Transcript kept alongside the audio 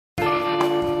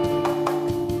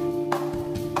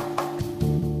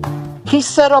He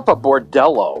set up a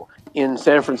bordello in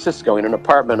San Francisco in an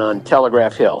apartment on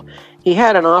Telegraph Hill. He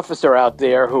had an officer out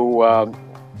there who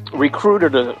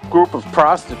recruited a group of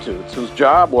prostitutes whose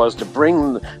job was to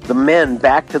bring the men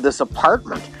back to this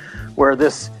apartment where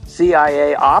this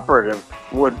CIA operative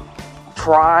would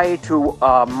try to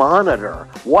monitor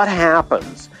what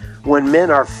happens when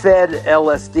men are fed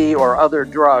LSD or other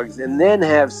drugs and then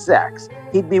have sex.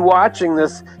 He'd be watching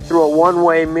this through a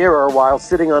one-way mirror while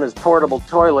sitting on his portable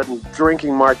toilet and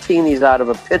drinking martinis out of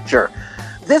a pitcher.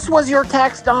 This was your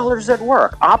tax dollars at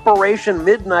work. Operation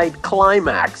Midnight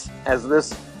Climax, as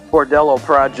this bordello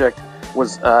project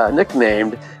was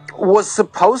nicknamed, was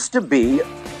supposed to be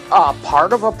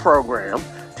part of a program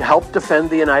to help defend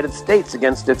the United States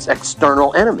against its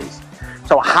external enemies.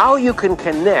 So how you can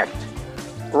connect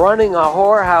running a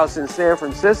whorehouse in San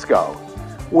Francisco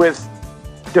with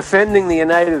defending the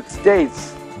United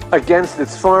States against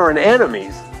its foreign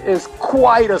enemies is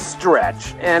quite a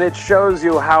stretch, and it shows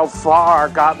you how far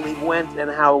Gottlieb went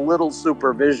and how little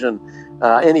supervision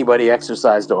anybody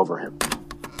exercised over him.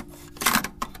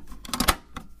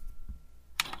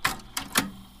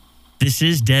 This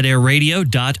is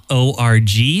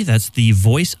deadairradio.org. That's the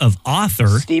voice of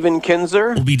author Stephen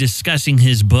Kinzer. We'll be discussing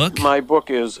his book. My book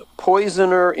is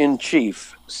Poisoner in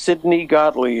Chief, Sidney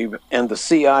Gottlieb and the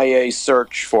CIA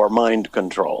Search for Mind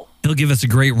Control. He'll give us a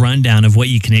great rundown of what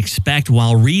you can expect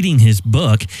while reading his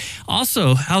book.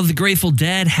 Also, how the Grateful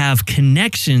Dead have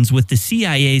connections with the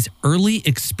CIA's early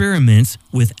experiments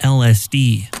with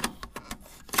LSD.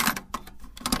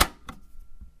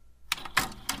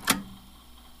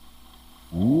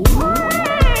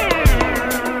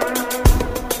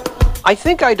 I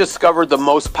think I discovered the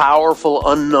most powerful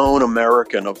unknown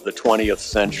American of the 20th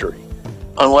century.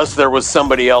 Unless there was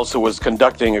somebody else who was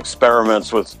conducting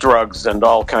experiments with drugs and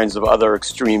all kinds of other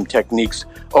extreme techniques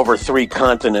over 3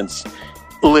 continents,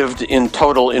 lived in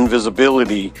total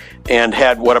invisibility, and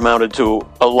had what amounted to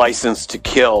a license to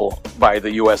kill by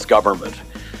the U.S. government.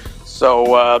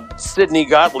 So Sidney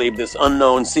Gottlieb, this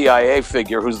unknown CIA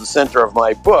figure who's the center of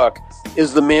my book,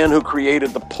 is the man who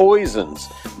created the poisons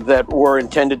that were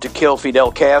intended to kill Fidel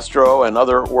Castro and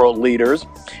other world leaders.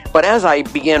 But as I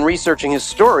began researching his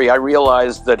story, I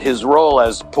realized that his role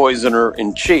as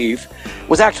poisoner-in-chief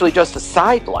was actually just a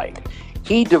sidelight.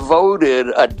 He devoted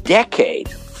a decade,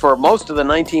 for most of the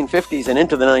 1950s and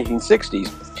into the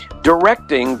 1960s,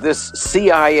 directing this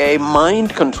CIA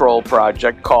mind control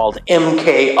project called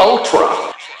MK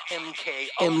Ultra.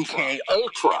 MK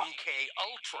Ultra.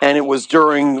 And it was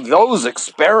during those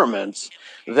experiments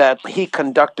that he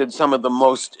conducted some of the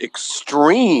most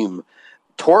extreme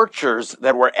tortures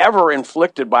that were ever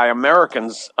inflicted by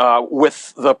Americans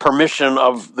with the permission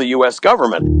of the U.S.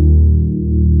 government.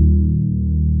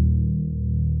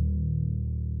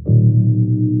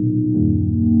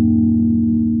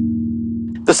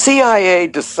 The CIA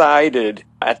decided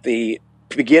at the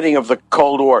beginning of the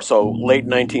Cold War, so late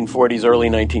 1940s, early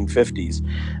 1950s,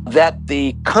 that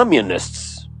the communists,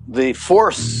 the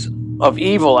force of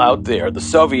evil out there, the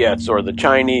Soviets or the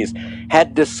Chinese,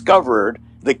 had discovered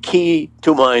the key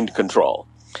to mind control.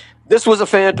 This was a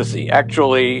fantasy.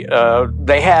 Actually,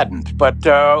 they hadn't, but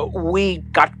we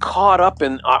got caught up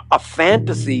in a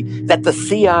fantasy that the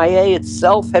CIA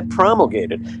itself had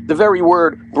promulgated. The very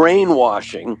word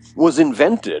brainwashing was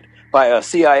invented by a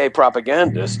CIA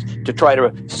propagandist to try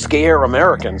to scare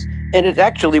Americans, and it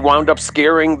actually wound up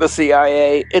scaring the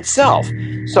CIA itself.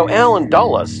 So Allen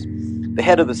Dulles, the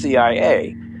head of the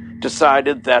CIA,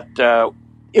 decided that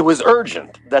it was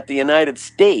urgent that the United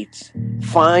States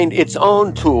find its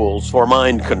own tools for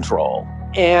mind control.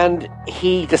 And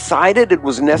he decided it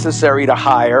was necessary to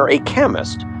hire a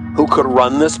chemist who could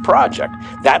run this project.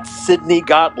 That's Sidney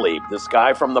Gottlieb, this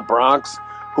guy from the Bronx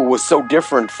who was so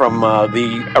different from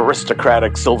the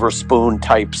aristocratic silver spoon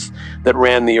types that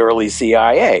ran the early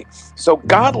CIA. So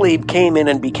Gottlieb came in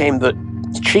and became the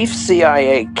chief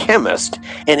CIA chemist,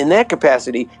 and in that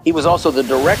capacity, he was also the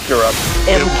director of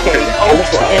MK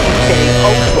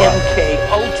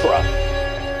Ultra.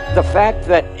 The fact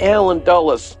that Allen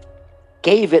Dulles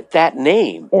gave it that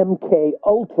name, MK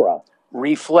Ultra,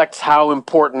 reflects how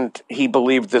important he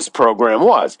believed this program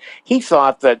was. He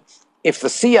thought that if the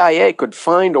CIA could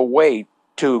find a way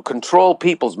to control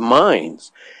people's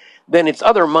minds, then its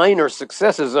other minor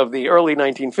successes of the early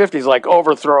 1950s, like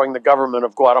overthrowing the government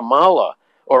of Guatemala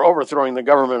or overthrowing the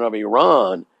government of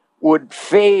Iran, would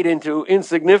fade into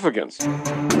insignificance.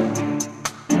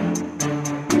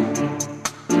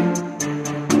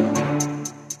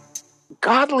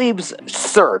 Gottlieb's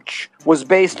search was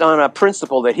based on a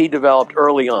principle that he developed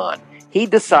early on. He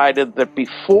decided that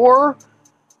before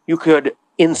you could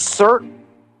insert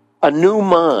a new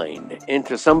mind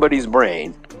into somebody's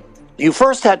brain, you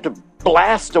first had to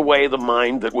blast away the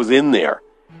mind that was in there.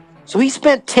 So he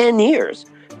spent 10 years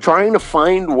trying to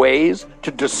find ways to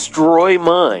destroy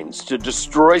minds, to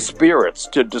destroy spirits,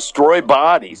 to destroy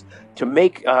bodies, to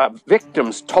make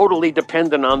victims totally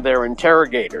dependent on their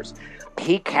interrogators.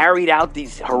 He carried out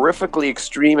these horrifically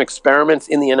extreme experiments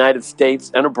in the United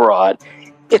States and abroad.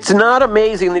 It's not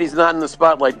amazing that he's not in the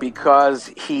spotlight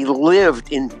because he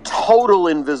lived in total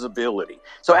invisibility.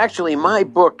 So actually, my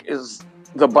book is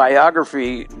the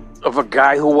biography of a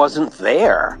guy who wasn't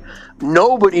there.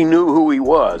 Nobody knew who he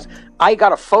was. I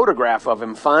got a photograph of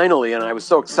him finally, and I was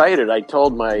so excited. I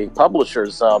told my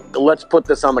publishers, let's put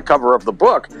this on the cover of the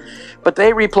book. But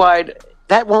they replied,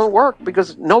 that won't work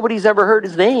because nobody's ever heard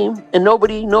his name and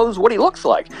nobody knows what he looks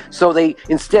like. So they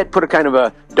instead put a kind of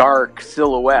a dark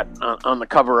silhouette on the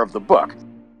cover of the book.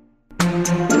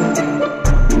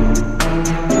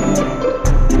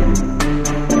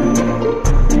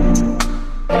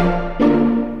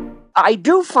 I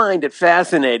do find it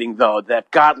fascinating, though,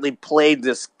 that Gottlieb played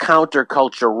this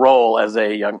counterculture role as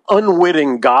a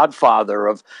unwitting godfather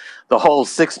of the whole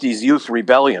 60s youth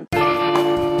rebellion.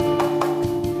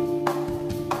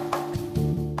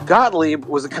 Gottlieb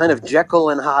was a kind of Jekyll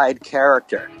and Hyde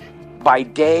character. By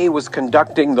day was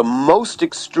conducting the most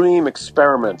extreme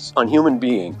experiments on human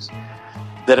beings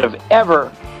that have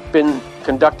ever been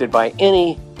conducted by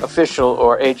any official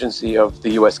or agency of the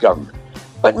U.S. government.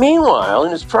 But meanwhile,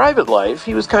 in his private life,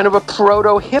 he was kind of a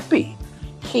proto-hippie.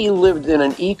 He lived in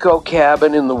an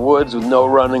eco-cabin in the woods with no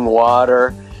running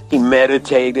water. He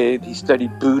meditated, he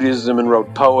studied Buddhism and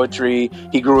wrote poetry.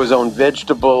 He grew his own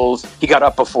vegetables. He got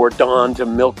up before dawn to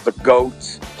milk the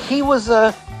goats. He was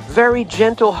a very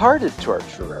gentle-hearted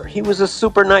torturer. He was a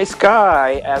super nice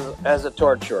guy as a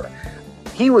torturer.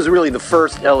 He was really the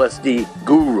first LSD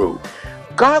guru.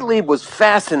 Gottlieb was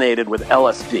fascinated with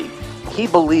LSD. He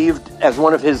believed, as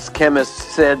one of his chemists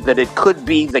said, that it could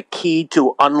be the key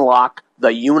to unlock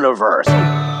the universe.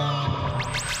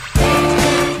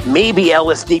 Maybe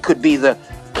LSD could be the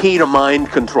key to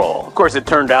mind control. Of course, it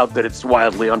turned out that it's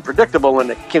wildly unpredictable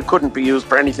and it couldn't be used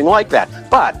for anything like that.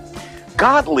 But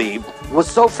Gottlieb was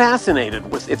so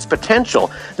fascinated with its potential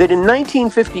that in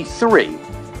 1953,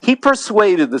 he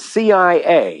persuaded the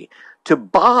CIA to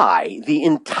buy the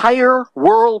entire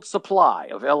world supply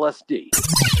of LSD.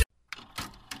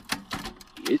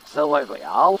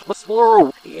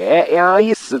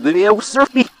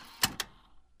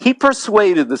 He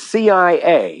persuaded the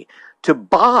CIA to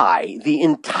buy the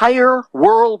entire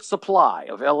world supply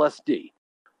of LSD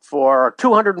for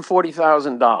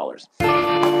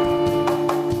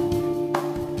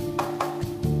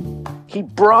 $240,000. He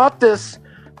brought this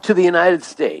to the United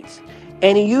States,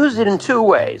 and he used it in two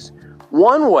ways.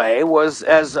 One way was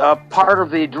as a part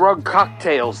of the drug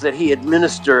cocktails that he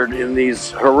administered in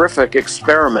these horrific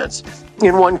experiments.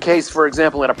 In one case, for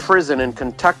example, at a prison in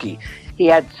Kentucky, he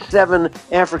had 7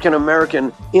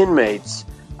 African-American inmates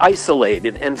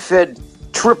isolated and fed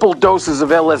triple doses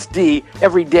of LSD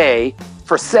every day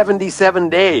for 77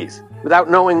 days without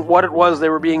knowing what it was they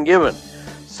were being given.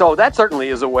 So that certainly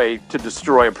is a way to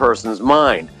destroy a person's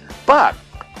mind. But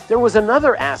there was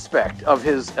another aspect of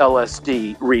his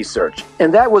LSD research,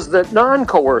 and that was the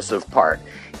non-coercive part.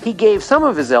 He gave some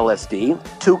of his LSD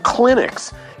to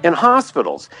clinics and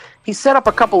hospitals. He set up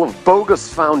a couple of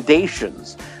bogus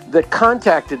foundations that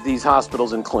contacted these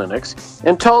hospitals and clinics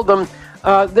and told them,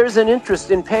 there's an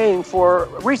interest in paying for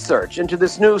research into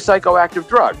this new psychoactive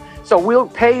drug. So we'll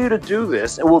pay you to do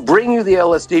this, and we'll bring you the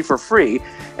LSD for free,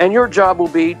 and your job will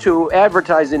be to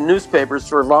advertise in newspapers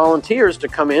for volunteers to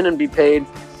come in and be paid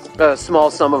a small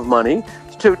sum of money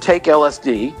to take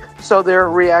LSD so their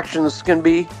reactions can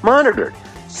be monitored.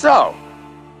 So,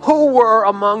 who were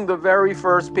among the very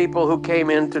first people who came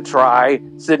in to try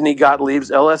Sidney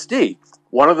Gottlieb's LSD?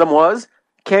 One of them was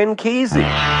Ken Kesey.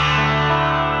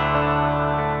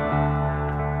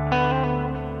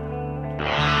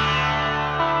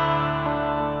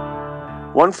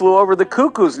 One Flew Over the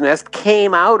Cuckoo's Nest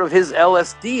came out of his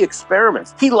LSD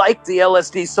experiments. He liked the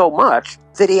LSD so much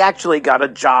that he actually got a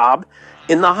job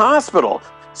in the hospital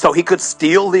so he could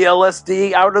steal the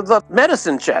LSD out of the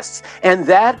medicine chests. And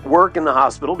that work in the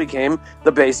hospital became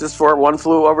the basis for One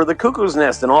Flew Over the Cuckoo's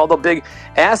Nest and all the big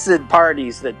acid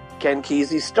parties that Ken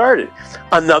Kesey started.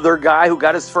 Another guy who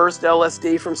got his first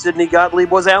LSD from Sidney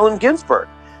Gottlieb was Allen Ginsberg,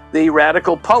 the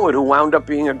radical poet who wound up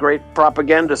being a great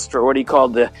propagandist for what he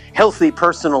called the healthy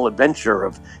personal adventure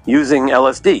of using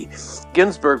LSD.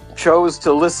 Ginsberg chose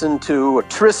to listen to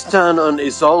Tristan und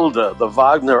Isolde, the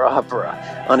Wagner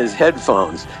opera, on his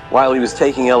headphones while he was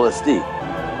taking LSD.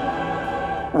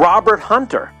 Robert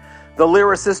Hunter, the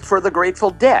lyricist for the Grateful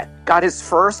Dead, got his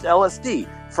first LSD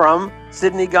from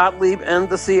Sidney Gottlieb and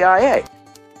the CIA.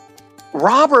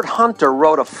 Robert Hunter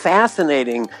wrote a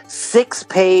fascinating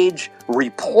 6-page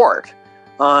report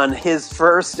on his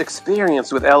first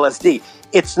experience with LSD.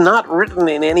 It's not written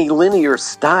in any linear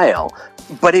style,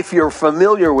 but if you're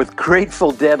familiar with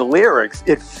Grateful Dead lyrics,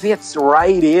 it fits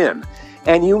right in.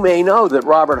 And you may know that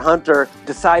Robert Hunter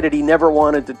decided he never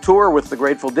wanted to tour with the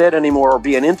Grateful Dead anymore or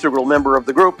be an integral member of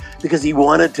the group because he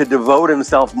wanted to devote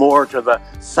himself more to the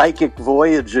psychic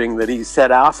voyaging that he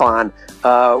set off on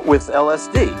with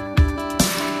LSD.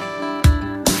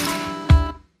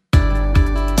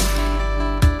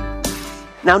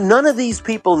 Now, none of these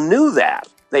people knew that.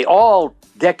 They all,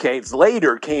 decades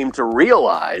later, came to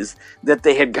realize that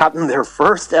they had gotten their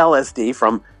first LSD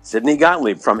from Sidney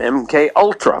Gottlieb, from MK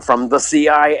Ultra, from the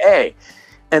CIA.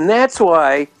 And that's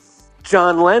why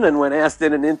John Lennon, when asked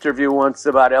in an interview once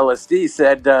about LSD,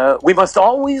 said, "We must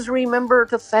always remember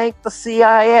to thank the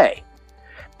CIA."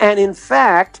 And in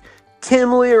fact,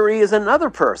 Tim Leary is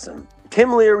another person.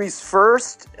 Tim Leary's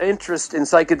first interest in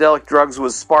psychedelic drugs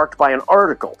was sparked by an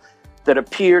article that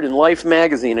appeared in Life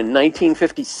magazine in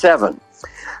 1957,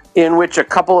 in which a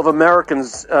couple of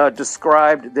Americans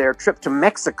described their trip to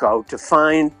Mexico to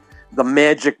find the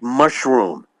magic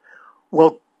mushroom.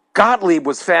 Well, Gottlieb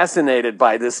was fascinated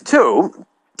by this too.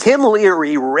 Tim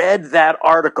Leary read that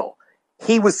article.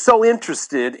 He was so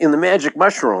interested in the magic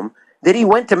mushroom that he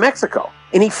went to Mexico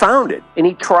and he found it and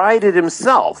he tried it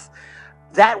himself.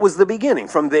 That was the beginning.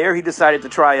 From there, he decided to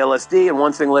try LSD, and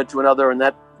one thing led to another, and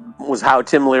that was how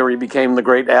Tim Leary became the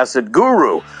great acid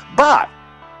guru. But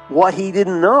what he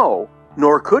didn't know,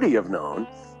 nor could he have known,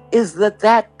 is that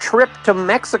that trip to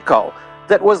Mexico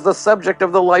that was the subject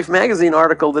of the Life magazine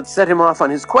article that set him off on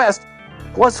his quest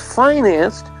was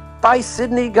financed by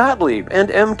Sidney Gottlieb and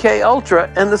MK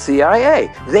Ultra and the CIA.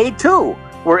 They too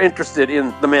were interested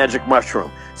in the magic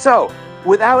mushroom. So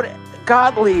without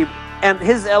Gottlieb and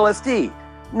his LSD,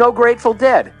 no Grateful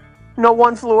Dead, no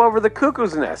One Flew Over the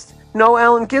Cuckoo's Nest, no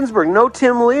Allen Ginsberg, no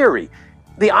Tim Leary.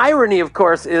 The irony, of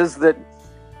course, is that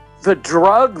the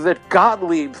drug that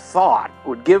Gottlieb thought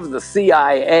would give the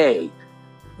CIA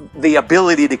the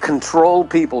ability to control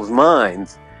people's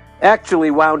minds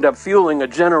actually wound up fueling a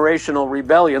generational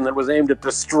rebellion that was aimed at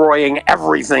destroying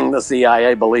everything the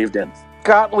CIA believed in.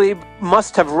 Gottlieb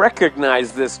must have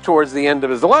recognized this towards the end of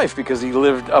his life because he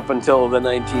lived up until the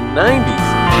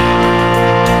 1990s.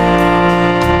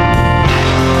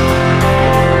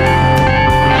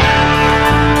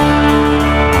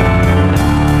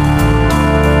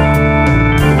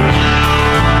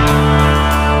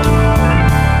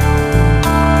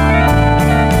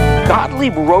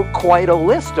 Gottlieb wrote quite a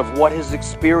list of what his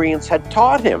experience had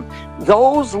taught him.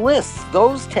 Those lists,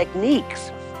 those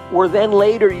techniques, were then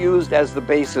later used as the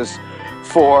basis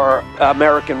for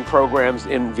American programs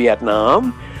in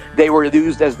Vietnam. They were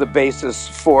used as the basis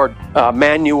for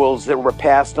manuals that were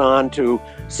passed on to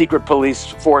secret police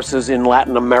forces in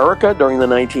Latin America during the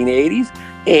 1980s.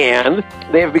 And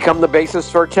they have become the basis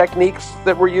for techniques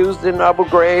that were used in Abu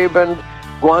Ghraib and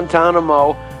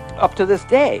Guantanamo up to this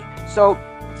day. So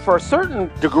for a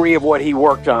certain degree of what he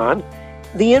worked on,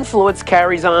 the influence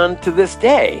carries on to this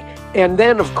day. And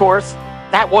then, of course,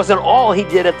 that wasn't all he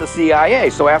did at the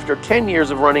CIA. So after 10 years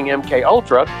of running MK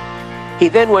Ultra, he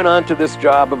then went on to this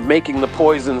job of making the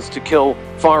poisons to kill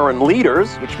foreign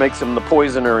leaders, which makes him the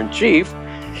poisoner-in-chief.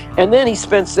 And then he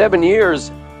spent 7 years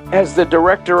as the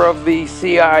director of the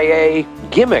CIA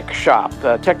gimmick shop,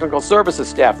 the technical services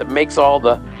staff that makes all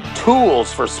the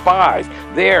tools for spies.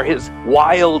 There, his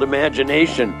wild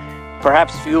imagination,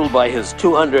 perhaps fueled by his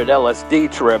 200 LSD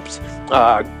trips,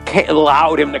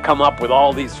 allowed him to come up with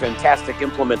all these fantastic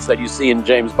implements that you see in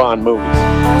James Bond movies.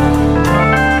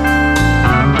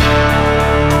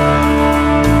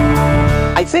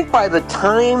 I think by the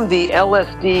time the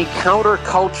LSD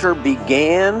counterculture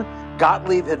began,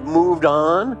 Gottlieb had moved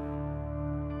on.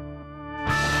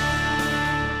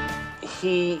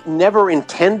 He never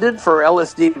intended for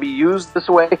LSD to be used this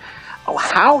way.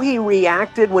 How he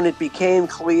reacted when it became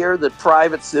clear that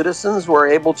private citizens were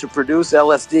able to produce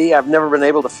LSD, I've never been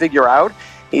able to figure out.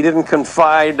 He didn't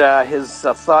confide his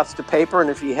thoughts to paper, and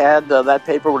if he had, that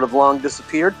paper would have long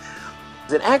disappeared.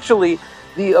 And actually,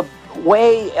 the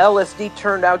way LSD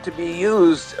turned out to be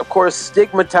used, of course,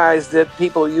 stigmatized it.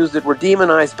 People who used it were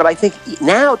demonized. But I think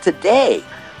now, today,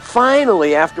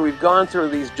 finally, after we've gone through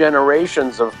these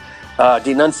generations of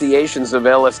denunciations of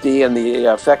LSD and the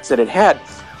effects that it had,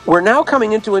 we're now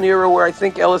coming into an era where I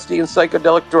think LSD and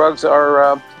psychedelic drugs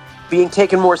are being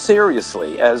taken more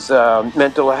seriously as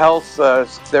mental health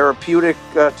therapeutic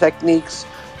techniques.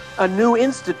 A new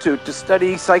institute to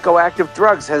study psychoactive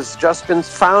drugs has just been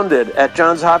founded at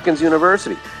Johns Hopkins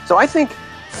University. So I think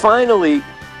finally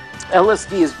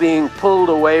LSD is being pulled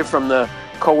away from the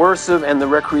coercive and the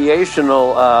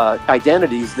recreational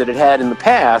identities that it had in the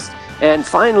past. And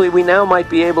finally, we now might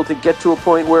be able to get to a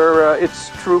point where its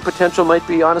true potential might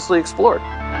be honestly explored.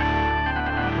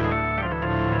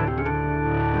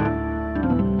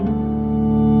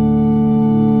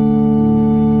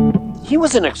 He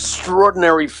was an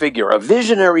extraordinary figure, a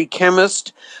visionary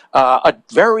chemist, a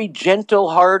very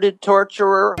gentle-hearted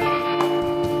torturer.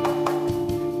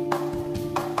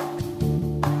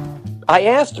 I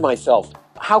asked myself,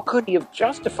 how could he have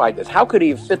justified this? How could he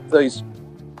have fit these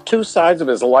two sides of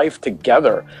his life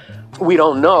together? We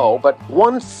don't know, but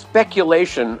one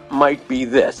speculation might be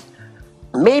this.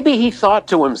 Maybe he thought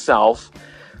to himself,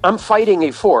 I'm fighting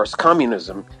a force,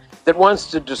 communism, that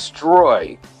wants to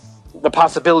destroy the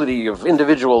possibility of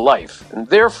individual life, and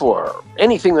therefore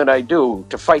anything that I do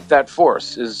to fight that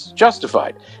force is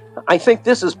justified. I think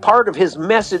this is part of his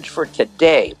message for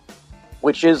today,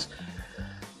 which is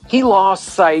he lost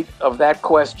sight of that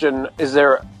question, is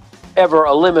there ever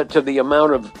a limit to the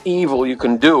amount of evil you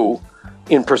can do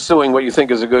in pursuing what you think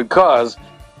is a good cause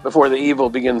before the evil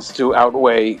begins to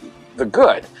outweigh the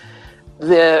good.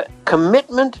 The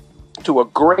commitment to a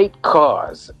great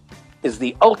cause is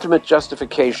the ultimate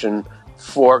justification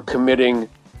for committing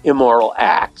immoral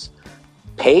acts.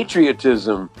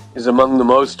 Patriotism is among the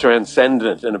most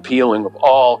transcendent and appealing of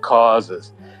all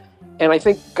causes. And I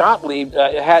think Gottlieb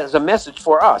has a message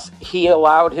for us. He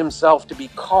allowed himself to be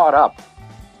caught up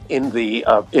in the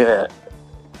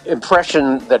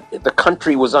impression that the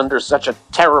country was under such a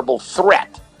terrible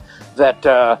threat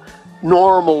that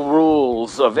normal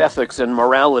rules of ethics and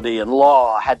morality and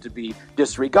law had to be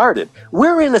disregarded.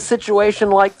 We're in a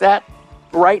situation like that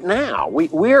right now.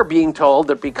 We're being told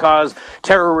that because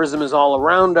terrorism is all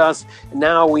around us,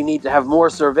 now we need to have more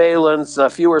surveillance,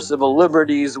 fewer civil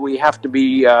liberties. We have to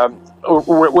be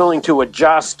willing to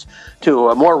adjust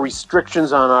to more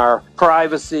restrictions on our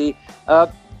privacy.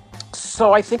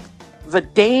 So I think the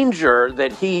danger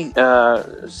that he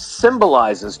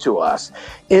symbolizes to us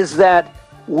is that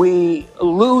we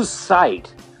lose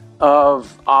sight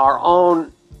of our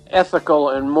own ethical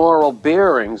and moral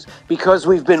bearings because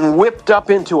we've been whipped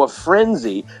up into a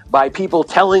frenzy by people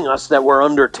telling us that we're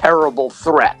under terrible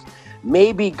threat.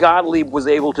 Maybe Gottlieb was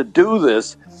able to do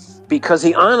this because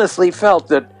he honestly felt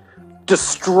that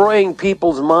destroying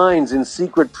people's minds in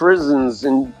secret prisons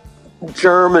in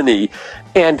Germany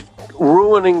and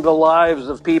ruining the lives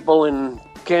of people in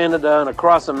Canada and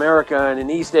across America and in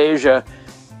East Asia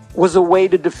was a way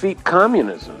to defeat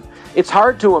communism. It's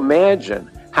hard to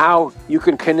imagine how you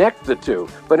can connect the two,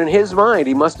 but in his mind,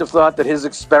 he must have thought that his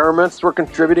experiments were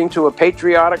contributing to a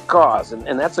patriotic cause,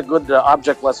 and that's a good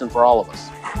object lesson for all of us.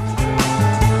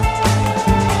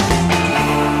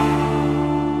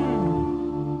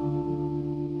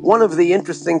 One of the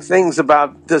interesting things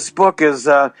about this book is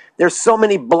there's so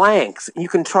many blanks you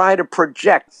can try to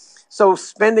project. So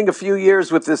spending a few years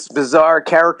with this bizarre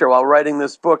character while writing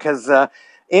this book has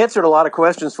answered a lot of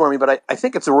questions for me, but I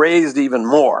think it's raised even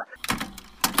more.